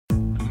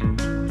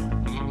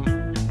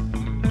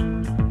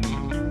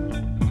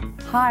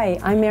Hi,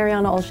 I'm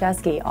Marianna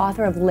Olszewski,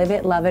 author of Live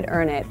It, Love It,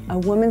 Earn It, A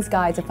Woman's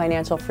Guide to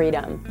Financial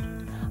Freedom.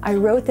 I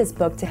wrote this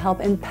book to help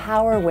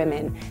empower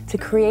women to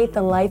create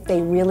the life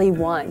they really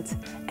want,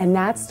 and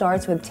that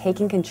starts with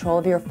taking control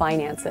of your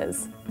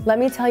finances. Let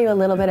me tell you a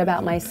little bit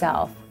about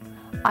myself.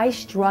 I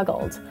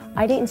struggled.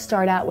 I didn't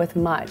start out with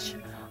much.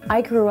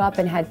 I grew up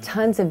and had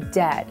tons of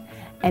debt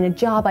and a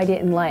job I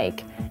didn't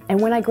like. And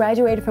when I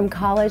graduated from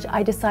college,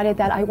 I decided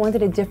that I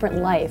wanted a different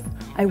life.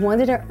 I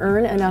wanted to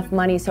earn enough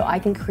money so I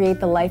can create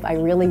the life I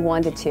really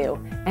wanted to,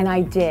 and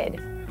I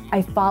did.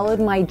 I followed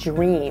my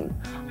dream.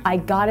 I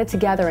got it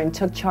together and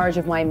took charge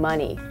of my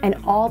money. And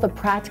all the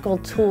practical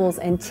tools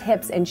and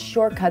tips and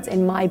shortcuts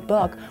in my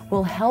book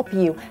will help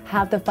you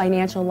have the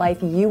financial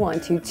life you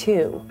want to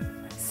too.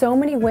 So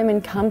many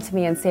women come to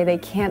me and say they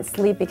can't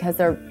sleep because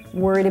they're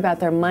worried about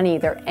their money,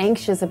 they're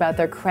anxious about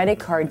their credit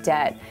card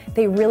debt,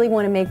 they really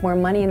want to make more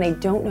money and they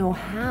don't know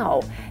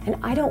how. And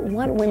I don't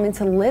want women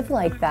to live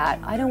like that.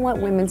 I don't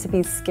want women to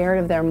be scared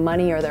of their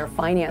money or their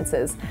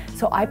finances.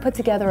 So I put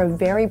together a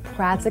very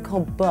practical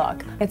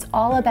book. It's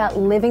all about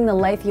living the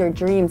life of your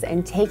dreams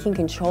and taking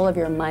control of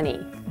your money.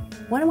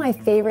 One of my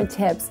favorite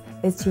tips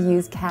is to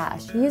use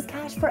cash. Use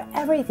cash for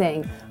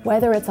everything,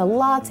 whether it's a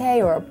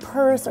latte or a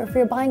purse or if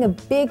you're buying a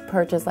big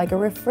purchase like a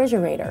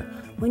refrigerator.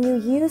 When you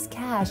use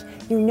cash,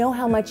 you know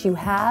how much you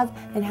have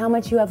and how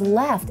much you have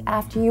left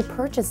after you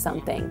purchase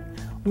something.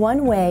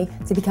 One way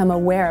to become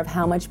aware of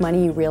how much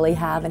money you really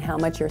have and how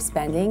much you're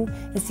spending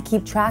is to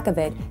keep track of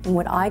it in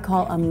what I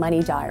call a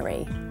money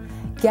diary.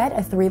 Get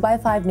a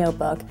 3x5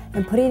 notebook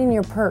and put it in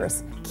your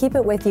purse. Keep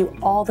it with you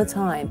all the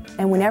time.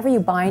 And whenever you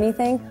buy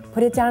anything,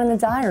 put it down in the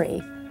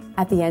diary.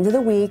 At the end of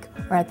the week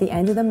or at the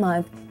end of the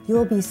month, you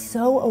will be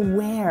so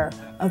aware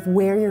of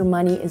where your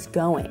money is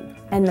going.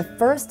 And the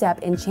first step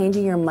in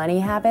changing your money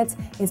habits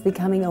is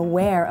becoming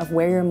aware of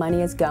where your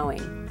money is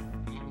going.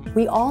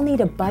 We all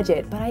need a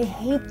budget, but I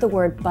hate the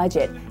word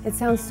budget. It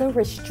sounds so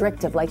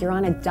restrictive, like you're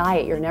on a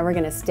diet you're never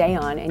going to stay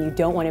on and you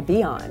don't want to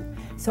be on.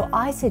 So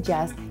I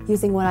suggest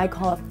using what I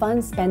call a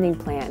fun spending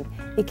plan.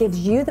 It gives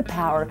you the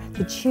power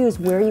to choose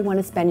where you want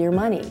to spend your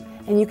money,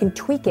 and you can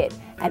tweak it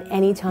at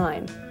any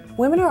time.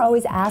 Women are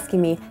always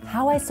asking me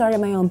how I started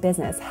my own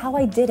business, how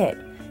I did it.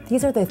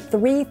 These are the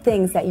 3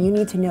 things that you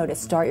need to know to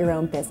start your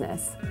own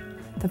business.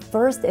 The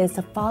first is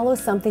to follow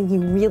something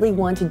you really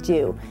want to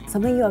do,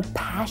 something you have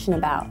passion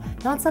about,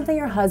 not something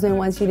your husband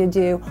wants you to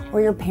do or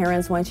your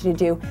parents want you to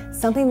do,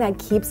 something that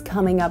keeps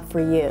coming up for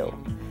you.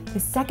 The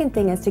second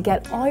thing is to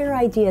get all your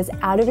ideas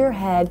out of your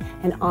head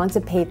and onto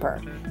paper,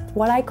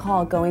 what I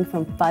call going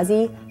from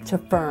fuzzy to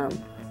firm.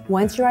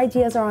 Once your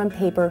ideas are on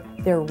paper,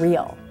 they're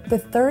real. The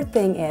third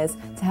thing is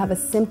to have a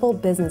simple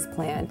business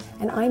plan,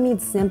 and I mean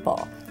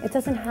simple. It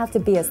doesn't have to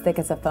be as thick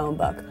as a phone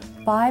book.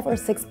 5 or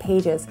 6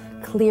 pages,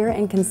 clear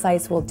and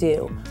concise will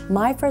do.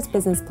 My first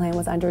business plan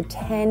was under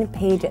 10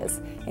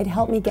 pages. It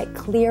helped me get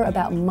clear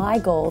about my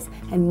goals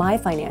and my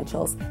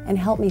financials and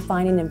helped me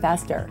find an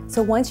investor.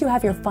 So once you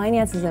have your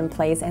finances in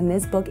place, and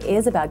this book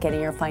is about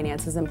getting your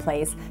finances in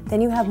place,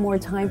 then you have more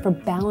time for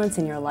balance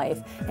in your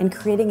life and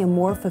creating a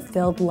more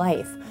fulfilled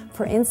life.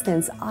 For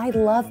instance, I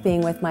love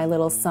being with my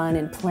little son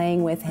and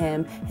playing with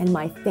him and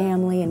my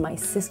family and my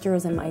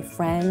sisters and my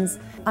friends.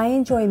 I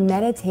enjoy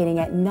meditating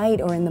at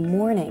night or in the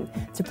morning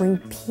to bring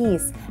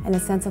peace and a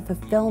sense of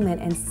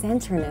fulfillment and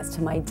centeredness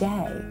to my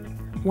day.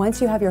 Once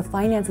you have your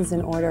finances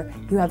in order,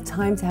 you have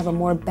time to have a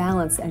more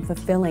balanced and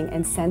fulfilling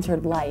and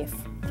centered life.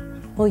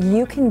 Well,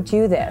 you can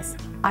do this.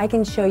 I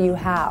can show you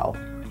how.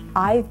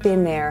 I've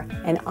been there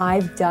and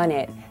I've done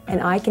it,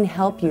 and I can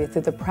help you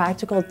through the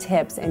practical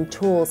tips and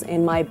tools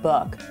in my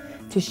book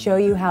to show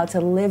you how to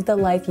live the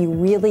life you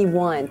really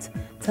want,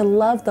 to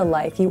love the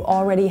life you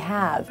already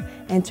have,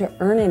 and to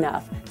earn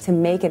enough to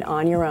make it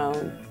on your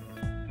own.